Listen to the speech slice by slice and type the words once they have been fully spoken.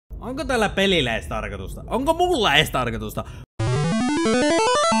Onko tällä pelillä edes tarkoitusta? Onko mulla edes tarkoitusta?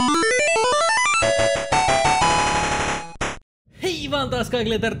 Hei vaan taas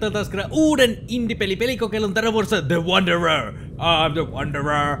kaikille, tervetuloa taas uuden indie-pelikokeilun tänä vuorossa theWanderer. I'm the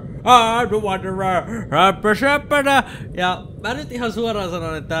Wanderer, I'm the Wanderer, ja mä nyt ihan suoraan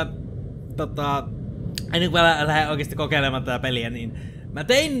sanon, että ennen kuin mä lähden oikeesti kokeilemaan tätä peliä, niin mä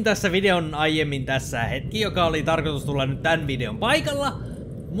tein tässä videon aiemmin tässä hetki, joka oli tarkoitus tulla nyt tän videon paikalla.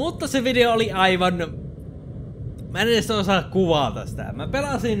 Mutta se video oli aivan... Mä en edes osaa kuvata sitä. Mä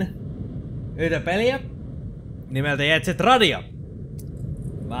pelasin yhtä peliä nimeltä Jet Set Radio.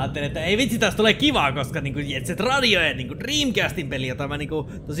 Mä ajattelin, että ei vitsi, tästä tulee kivaa, koska niinku Jet Set Radio ja niinku Dreamcastin peli, jota mä niinku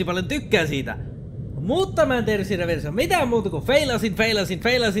tosi paljon tykkään siitä. Mutta mä en tehnyt siinä videossa mitään muuta kuin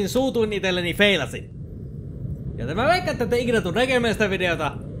feilasin, suutuin itselleni, feilasin. Joten mä veikkaan, että ette ikinä tuu näkemään sitä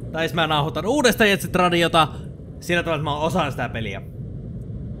videota. Tai mä nauhoitan uudestaan Jet Set Radiota sillä tavalla, että mä osaan sitä peliä.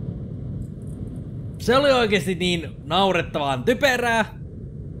 Se oli oikeesti niin naurettavan typerää,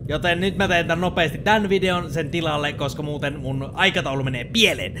 joten nyt mä teen tän nopeasti tän videon sen tilalle, koska muuten mun aikataulu menee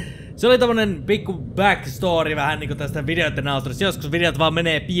pieleen. Se oli tämmönen pikku backstory vähän niinku tästä videoiden nauturista. Joskus videot vaan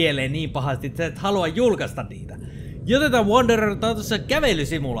menee pieleen niin pahasti, että sä et halua julkaista niitä. Joten tää Wanderer tää on tossa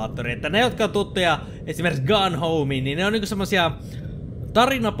kävelysimulaattori, että ne jotka on tuttuja esimerkiksi Gone Homeen, niin ne on niinku semmosia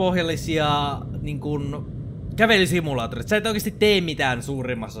tarinapohjallisia niinkun kävelysimulaattorit. Sä et oikeesti tee mitään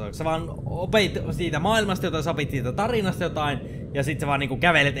suurimmassa osassa. Sä vaan opit siitä maailmasta jotain, sä opit siitä tarinasta jotain, ja sit sä vaan niinku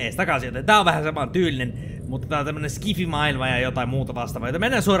kävelet ees takaisin. Joten tää on vähän saman tyylinen, mutta tää on tämmönen skifi-maailma ja jotain muuta vastaavaa. Joten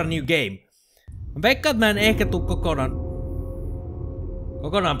mennään suoraan new game. Mä veikkaan, että mä en ehkä tuu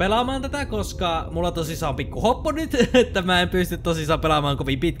kokonaan pelaamaan tätä, koska mulla tosissaan on pikku hoppo nyt, että mä en pysty tosissaan pelaamaan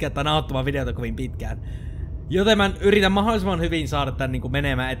kovin pitkään tai nauhoittamaan videota kovin pitkään. Joten mä yritän mahdollisimman hyvin saada tän niinku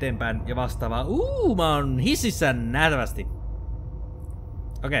menemään eteenpäin ja vastaavaa. Mä oon hississä nähtävästi.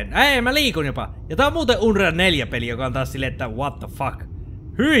 Okei, ei mä liikun jopa. Ja tää on muuten Unreal 4 peli, joka on taas silleen, että what the fuck.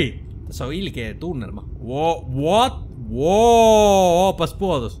 Hyi! Tässä on ilkeä tunnelma. What? Opas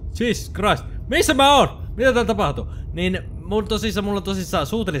puolustus. Jesus Christ. Missä mä oon? Mitä täällä tapahtuu? Niin mulla on tosissaan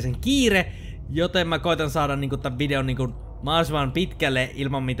suhteellisen kiire, joten mä koitan saada niinku tän videon niinku mahdollisimman pitkälle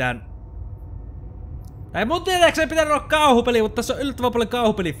ilman mitään. Tai mun tietääkseni pitää olla kauhupeli, mutta tässä on yllättävän paljon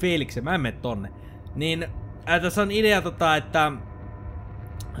kauhupelifiiliksiä. Mä en mene tonne. Niin tässä on idea että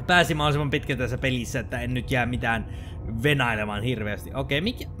pääsin mahdollisimman pitkään tässä pelissä, että en nyt jää mitään venailemaan hirveästi. Okei,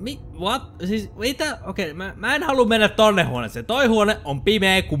 what? Siis mitä? Okei, mä en halua mennä tonne huoneeseen. Toi huone on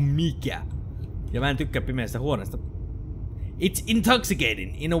pimeä kuin mikä. Ja mä en tykkää pimeästä huoneesta. It's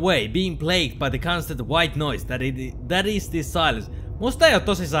intoxicating in a way, being plagued by the constant white noise that is this silence. Musta ei oo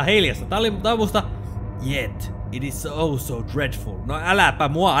tosissaan hiljasta. Tää on musta... Yet, it is so dreadful. No äläpä,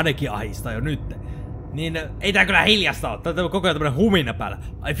 mua ainakin ahistaa jo nyt. Niin ei tää kyllä hiljasta oo. Tää on koko ajan tämmönen humina päällä.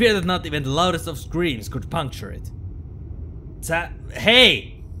 I fear that not even the loudest of screams could puncture it.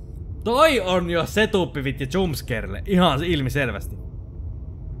 Hei! Toi on jo setupivit ja jumpscarelle. Ihan ilmiselvästi.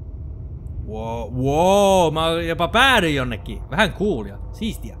 Wow, mä jopa päädyin jonnekin. Vähän coolia.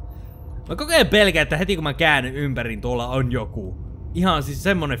 Siistiä. Mä koko ajan pelkään, että heti kun mä käännyn ympärin tuolla on joku. Ihan siis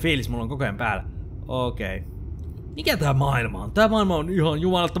semmonen fiilis mulla on koko ajan päällä. Okei. Mikä tää maailma on? Tää maailma on ihan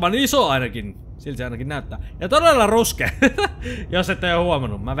jumalattoman iso ainakin. Siltä se ainakin näyttää. Ja todella ruskea. Jos ette oo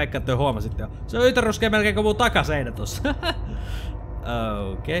huomannut. Mä veikkaan, että huomasitte jo. Se on yhtä ruskea melkein kuin mun takaseinä tossa.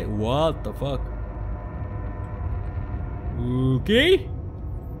 Okei. What the fuck? Okei.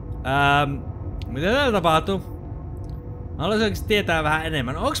 Mitä täällä tapahtuu? Mä haluaisin oikeesti tietää vähän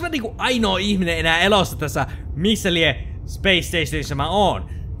enemmän. Onks mä niinku ainoa ihminen enää elossa tässä missä lie Space Stationissa mä oon?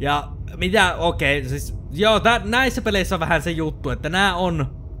 Ja mitä, okei, siis joo, näissä peleissä on vähän se juttu, että nää on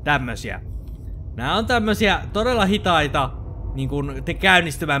tämmösiä. Nää on tämmösiä todella hitaita, niin kuin te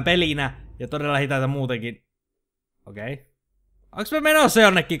käynnistymään pelinä, ja todella hitaita muutenkin. Okei. Onks me menossa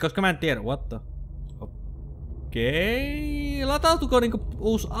jonnekin, koska mä en tiedä, what the? Okei, latautuko niinku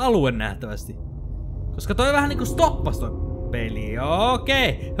uusi alue nähtävästi? Koska toi vähän niinku stoppas toi peli,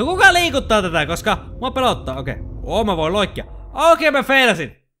 okei. Ja kuka liikuttaa tätä, koska mua pelottaa, okei. Mä voin loikkia. Okei, mä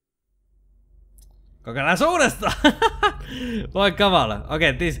feilasin. Kokeillaan uudestaan! Voi kavala.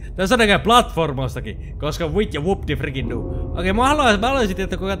 Okei, tässä on näkään platformoistakin, koska wit ja whoop de freaking do. Okei, mä haluaisin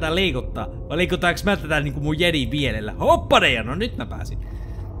tietää kuka tää liikuttaa. Vai liikuttaanko mä tätä niinku mun jedi mielellä? Hoppadeja, no nyt mä pääsin.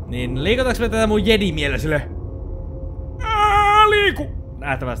 Niin liikutaanko mä tätä mun jedi mielellä sille? Liiku!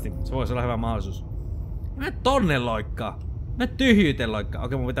 Nähtävästi, se voisi olla hyvä mahdollisuus. Mä tonne loikkaa. Mä tyhjyyteen loikkaa.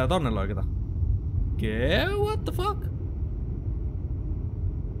 Okei, mun pitää tonne loikata. Okei, what the fuck?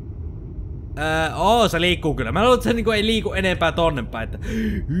 Se liikkuu kyllä. Mä luulen, että se niinku ei liiku enempää tonne päin, että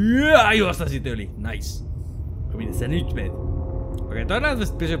juosta siitä yli. Nice. Miten sä nyt meet? Okei, toi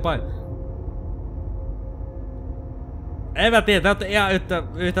näyttävästi pysyy En mä tiedä, te ootte ihan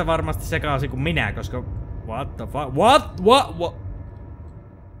yhtä varmasti sekaisin kuin minä, koska... What the fuck? What?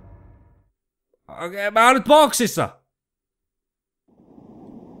 Okei, mä oon nyt boksissa!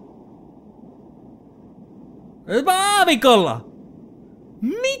 Nyt mä aavikolla!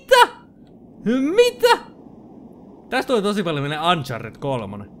 Mitä? Tästä tuli tosi paljon menee Uncharted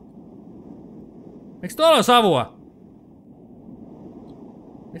 3. Eiks tuolla on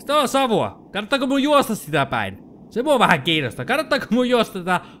savua? Kannattaako mun juosta sitä päin? Se mua vähän kiinnostaa. Kannattaako mun juosta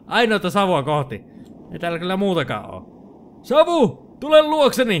tätä ainoata savua kohti? Ei täällä kyllä muutakaan oo. Savu! Tule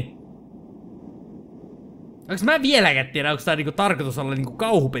luokseni! Onks mä vieläkään tiedä, onks tää niinku tarkoitus olla niinku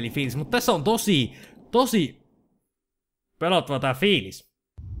kauhupelifiilis, mutta tässä on tosi pelottava tää fiilis.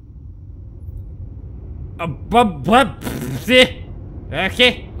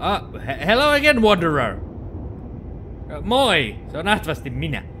 Hello again, Wanderer. Moi, se on nähtävästi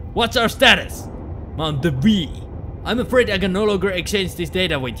minä. What's our status? Mä oon the V. I'm afraid I can no longer exchange this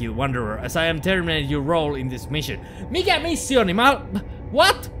data with you, Wanderer, as I am terminating your role in this mission. Mikä missioni?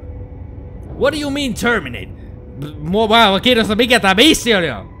 What? What do you mean terminate? Mua kiinnostaa mikä tää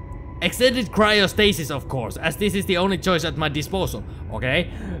missioni on. Extended cryostasis, of course, as this is the only choice at my disposal, okay?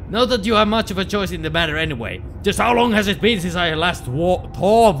 Not that you have much of a choice in the matter anyway. Just how long has it been since I last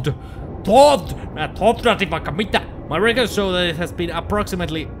thought? Mä thoughtatin vaikka mitä. My records show that it has been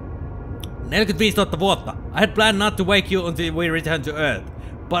approximately 45 000 vuotta. I had planned not to wake you until we return to Earth.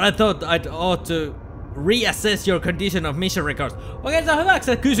 But I thought I'd ought to reassess your condition of mission records. Okei, se on hyvä, että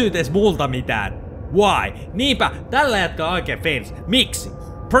sä kysyt edes multa mitään. Why? Niinpä, tällä jatkaa oikein fiilis. Miksi?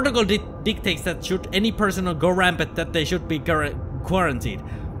 Protocol dictates that should any person go rampant that they should be quarantined.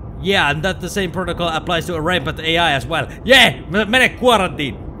 Yeah, and that the same protocol applies to a rampant AI as well. Yeah, mene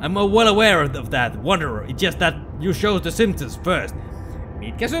quarantine. I'm well aware of that, Wanderer. It's just that you show the symptoms first.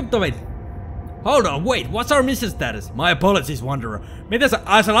 Mitkä symptomit? Hold on, wait, what's our mission status? My apologies, Wanderer. Miten sä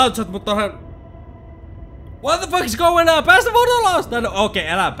lautsat mut tohon... What the fuck is going on? Päästä mut ulos! Okei,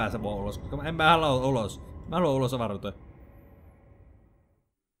 älä päästä mut ulos, koska en mä halua ulos. Mä haluan ulos avaruuteen.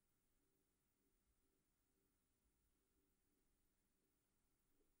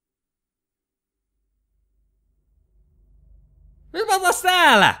 Nyt mä taas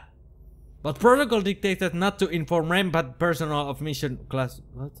täällä! But protocol dictated not to inform rampant personnel of mission class...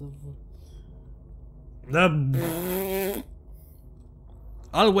 What the fuck?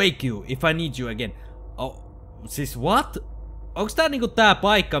 I'll wake you if I need you again. Oh, siis what? Onks tää niinku tää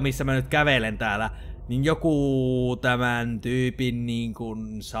paikka, missä mä nyt kävelen täällä? Niin joku tämän tyypin niinku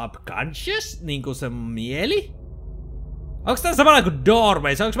subconscious? Niinku se mieli? Onks tää samalla kuin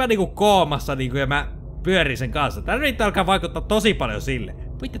Doorways? Onks mä niinku koomassa niinku ja mä pyörin sen kanssa? Tää nyt alkaa vaikuttaa tosi paljon sille.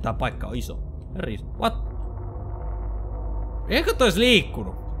 Vittu, tää paikka on iso. What? Eikö toi ois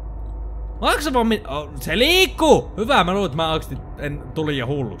liikkunut? Se liikkuu! Hyvä, mä luulin, että mä oikeesti tulin jo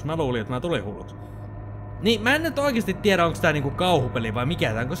hulluksi. Mä luulin, että mä tulin hulluksi. Niin, mä en nyt oikeesti tiedä, onko tää niinku kauhupeli vai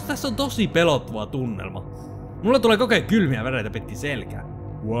mikä tää, koska tässä on tosi pelottava tunnelma. Mulla tulee koko ajan kylmiä väreitä pitkin selkää.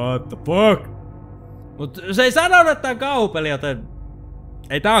 What the fuck? Mut se ei sanonut, että tää on kauhupeli, joten...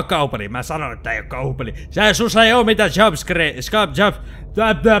 Ei tää on kauhupeli, mä sanon, että tää ei oo kauhupeli. Sussa ei oo mitään jumpscare...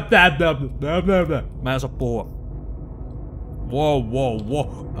 Mä en osaa puhua. Wow.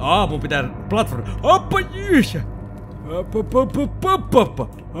 Mun pitää platform.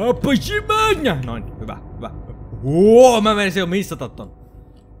 Noin, hyvä. Mä menisin jo missata ton.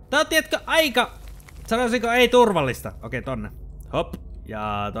 Tää on, tiedätkö, aika... Sanoisinko ei turvallista. Okei, tonne. Hop.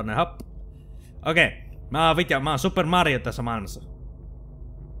 Ja tonne hop. Okei. Mä oon Super Mario tässä maailmassa.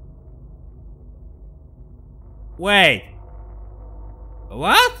 Wait.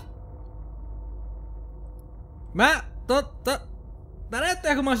 What? Tää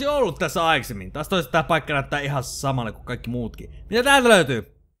näyttää, kun mä olisin ollut tässä aikaisemmin. Taas toisaalta tää paikka näyttää ihan samalle kuin kaikki muutkin. Mitä täältä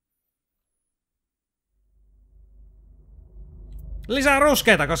löytyy? Lisää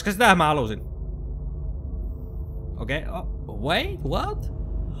ruskeita, koska sitähän mä halusin. Okei, wait, what?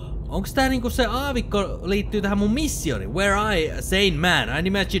 Onks tää niinku se aavikko liittyy tähän mun missioni? Where I, a sane man, I'd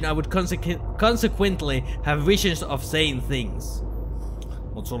imagine I would consequently have visions of sane things.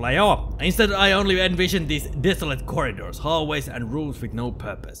 Mut sulla ei oo. Instead I only envision these desolate corridors, hallways and rooms with no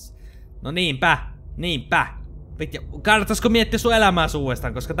purpose. No niinpä. Kannattaisiko miettiä sun elämää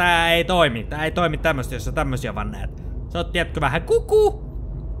uudestaan, koska tää ei toimi. Tää ei toimi tämmöstä, jos sä tämmösiä vaan näet. Sä oot tiedätkö vähän kuku.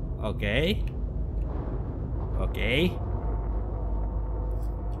 Okei.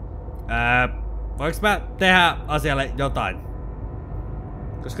 Voinko mä tehdä asialle jotain?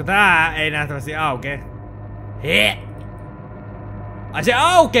 Koska tää ei nähtävästi aukee. Ai se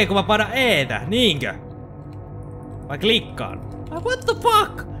aukee, kun mä painan E:tä, niinkö? Mä klikkaan. What the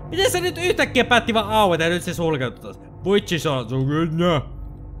fuck? Miten se nyt yhtäkkiä päätti vaan aueta ja nyt se sulkeutui taas? Voitsi saa.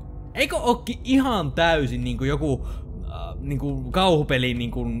 Eikö ookin ihan täysin niinku joku niinku kauhupeli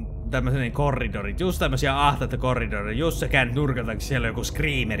niinku tämmösen korridorit? Just tämmösiä ahtaita korridoreita. Just sä käännyt nurkalta, kun siellä on joku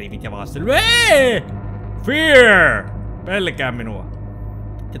screameri ja vasta. Fear! Pelkää minua.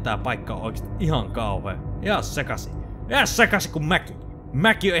 Ja tää paikka on oikeesti ihan kauhea. Ihan sekasi. Ihan sekasi kuin mäki.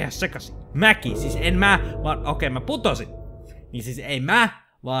 Mäki on ihan sekasi. Mäki, siis en mä, vaan okei, mä putosin. Niin siis ei mä,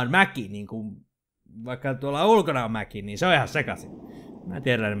 vaan mäki, niinku vaikka tuolla ulkona on mäki, niin se on ihan sekasi. Mä en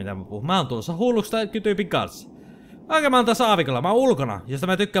tiedä mitä mä puhun. Mä oon tulossa hulluksi tämän tyypin kanssa. Okei, mä oon tässä aavikolla, mä oon ulkona, josta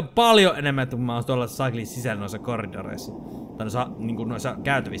mä tykkään paljon enemmän, kun mä oon tuolla cyclin sisällä noissa korridoreissa. Tai niinku noissa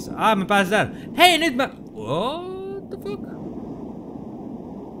käytävissä. Mä pääsin täällä. Hei, nyt mä... What the fuck?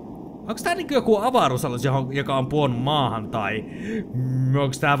 Onks tää niinku joku avaruusalus, joka on puonut maahan, tai...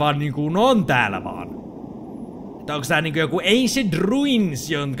 Onks tää vaan niinku on täällä vaan? Tai onks tää niinku joku ancient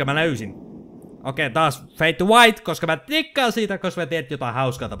ruins, jonka mä löysin? Okei, taas fade to white, koska mä tikkaan siitä, koska mä tiedän, että jotain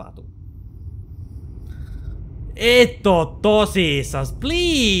hauskaa tapahtuu. Et oo tosissas,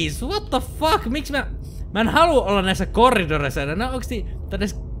 please, what the fuck, miksi mä en halua olla näissä korridoreissa, nää onks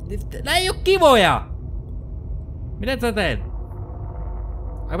nää ei oo kivoja! Mitä sä teet?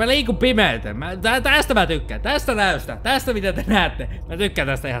 Mä liikun pimeyteen, tästä mä tykkään, tästä näystä, tästä mitä te näette. Mä tykkään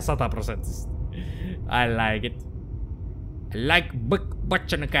tästä ihan 100%. I like it. I like but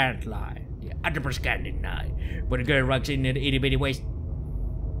I can't lie. 100% deny. When a girl rocks in the itty bitty waist.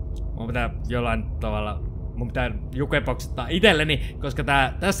 Mun pitää jollain tavalla... Mun pitää jukeboxittaa itselleni, koska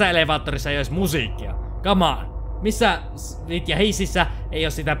tässä elevaattorissa ei ois musiikkia. Come on! Missä ja hississä ei oo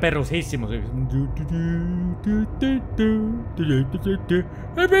sitä perus hissimusiikkia?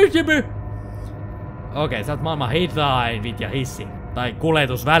 Okei, sä oot maailman hitain ja hissi. Tai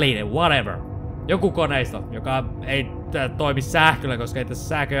kuljetusväline, whatever. Joku koneisto, joka ei toimi sähköllä, koska ei tässä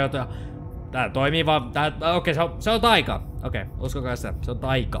sähköjoutoja. Tää toimii vaan... Okei, se on taikaa. Okei, uskokaa sitä. Se on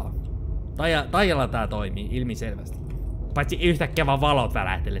taikaa. Taijalla tää toimii, ilmiselvästi. Paitsi yhtäkkiä vaan valot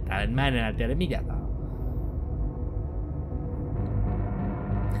välähtelee täällä. Mä en enää tiedä mikä tää on.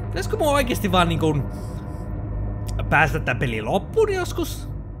 Pitäisikö mun oikeesti vaan niinkun... päästä tän pelin loppuun joskus?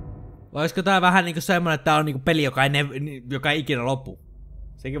 Vai olisiko tää vähän niinku semmonen, että tää on niinku peli, joka ei ikinä loppu?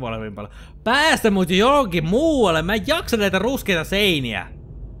 Sekin voi olla hyvin paljon. Päästä mut johonkin muualle, mä en jaksa näitä ruskeita seiniä.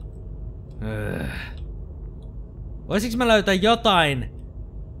 Voisiks mä löytää jotain?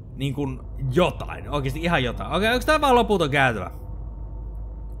 Niinkun jotain, oikeesti ihan jotain. Okei, onks tää vaan loputon käytävä?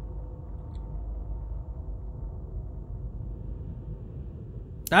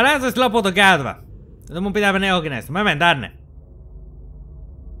 Tää näyttää siis loputon käytävä. Joten mun pitää mennä johonkin näistä. Mä menen tänne.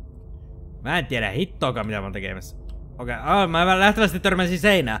 Mä en tiedä hittoakaan mitä mä oon tekemässä. Okei, mä lähtevästi törmäsin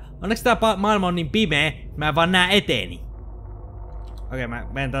seinään. Onneksi tää maailma on niin pimeä, mä en vaan näe eteeni. Okei, mä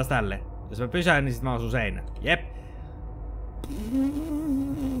menen taas tälleen. Jos mä pysään, niin sit mä osun seinään. Jep.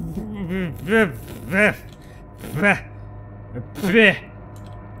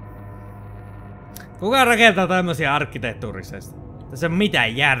 Kuka rakentaa tämmösiä arkkitehtuuriseista? Tässä ei ole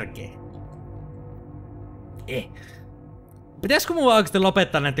mitään järkeä. Pitäisikö mun oikeesti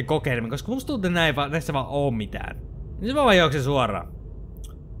lopettaa näiden kokeilemaan, koska musta tuntuu, että näissä vaan oo mitään. Niin se vaan juoksen suoraan.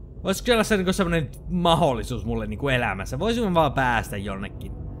 Voisiko siellä olla niinku semmonen mahdollisuus mulle niinku elämässä? Voisin mä vaan päästä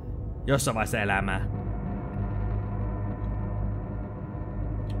jonnekin. Jossain vaiheessa elämää.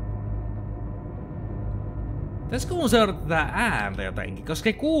 Pitäisikö mun seurata tätä ääntä jotenkin? Koska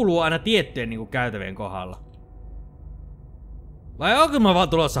se kuuluu aina tiettyjen niinku käytävien kohdalla. Vai onko mä vaan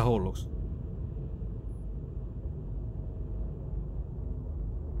tulossa hulluksi?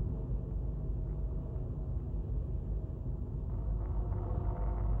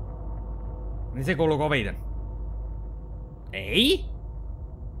 Niin se kuuluu koviten. Ei?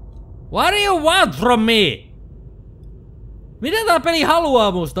 What do you want from me? Mitä tää peli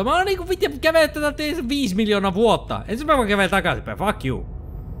haluaa musta? Mä oon niinku kävellyt tätä 5 miljoonaa vuotta. Ensin mä voin kävellä takaisinpäin. Fuck you.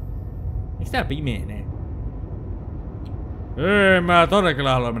 Miks tää pimeenee? Hei, mä todella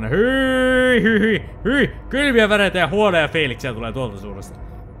kyllä haluan mennä. Hyi. Kylmiä väreitä ja huonoja fiiliksiä tulee tuolta suunnasta.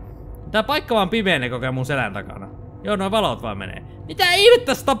 Tää paikka vaan pimeenee koko ajan mun selän takana. Joo, noin valot vaan menee. Mitä ihmettä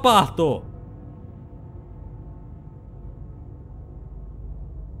tässä tapahtuu?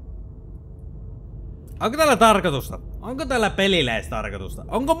 Onko tällä tarkoitusta? Onko tällä pelillä edes tarkoitusta?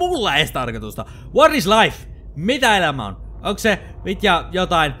 Onko mulla edes tarkoitusta? What is life? Mitä elämä on? Onko se vitja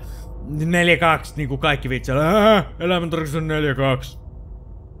jotain 4-2 niinku kaikki vitsillä? Elämän tarkoitus on 4-2.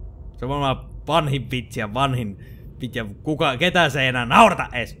 Se on varmaan vanhin vitsi ja vanhin vitja. Ketä se ei enää naurata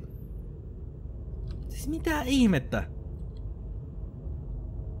edes? Siis mitä ihmettä?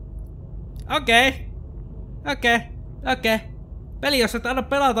 Okei. Okei. Peli, jos et anna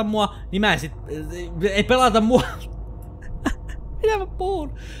pelata mua, niin mä en sit... Ei pelata mua. Mitä mä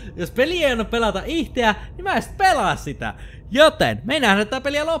puhun? Jos peli ei anna pelata itseä, niin mä en sit pelaa sitä. Joten, me ei nähdä tää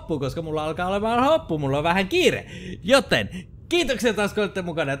peliä loppuun, koska mulla alkaa olemaan loppu, mulla on vähän kiire. Joten, kiitoksia taas kun olette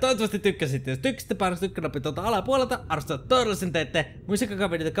mukana ja toivottavasti tykkäsitte. Jos tykkäsitte, painakaa tykkänappi tuolta alapuolelta. Arvostan todella sen teette.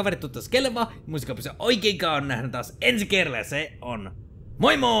 Muistakaa videota kaverit tuttaa kelle vaan. Muistakaa pysyä oikein kauan nähdään taas ensi kerralla. Se on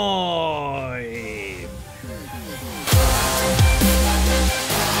moi moi!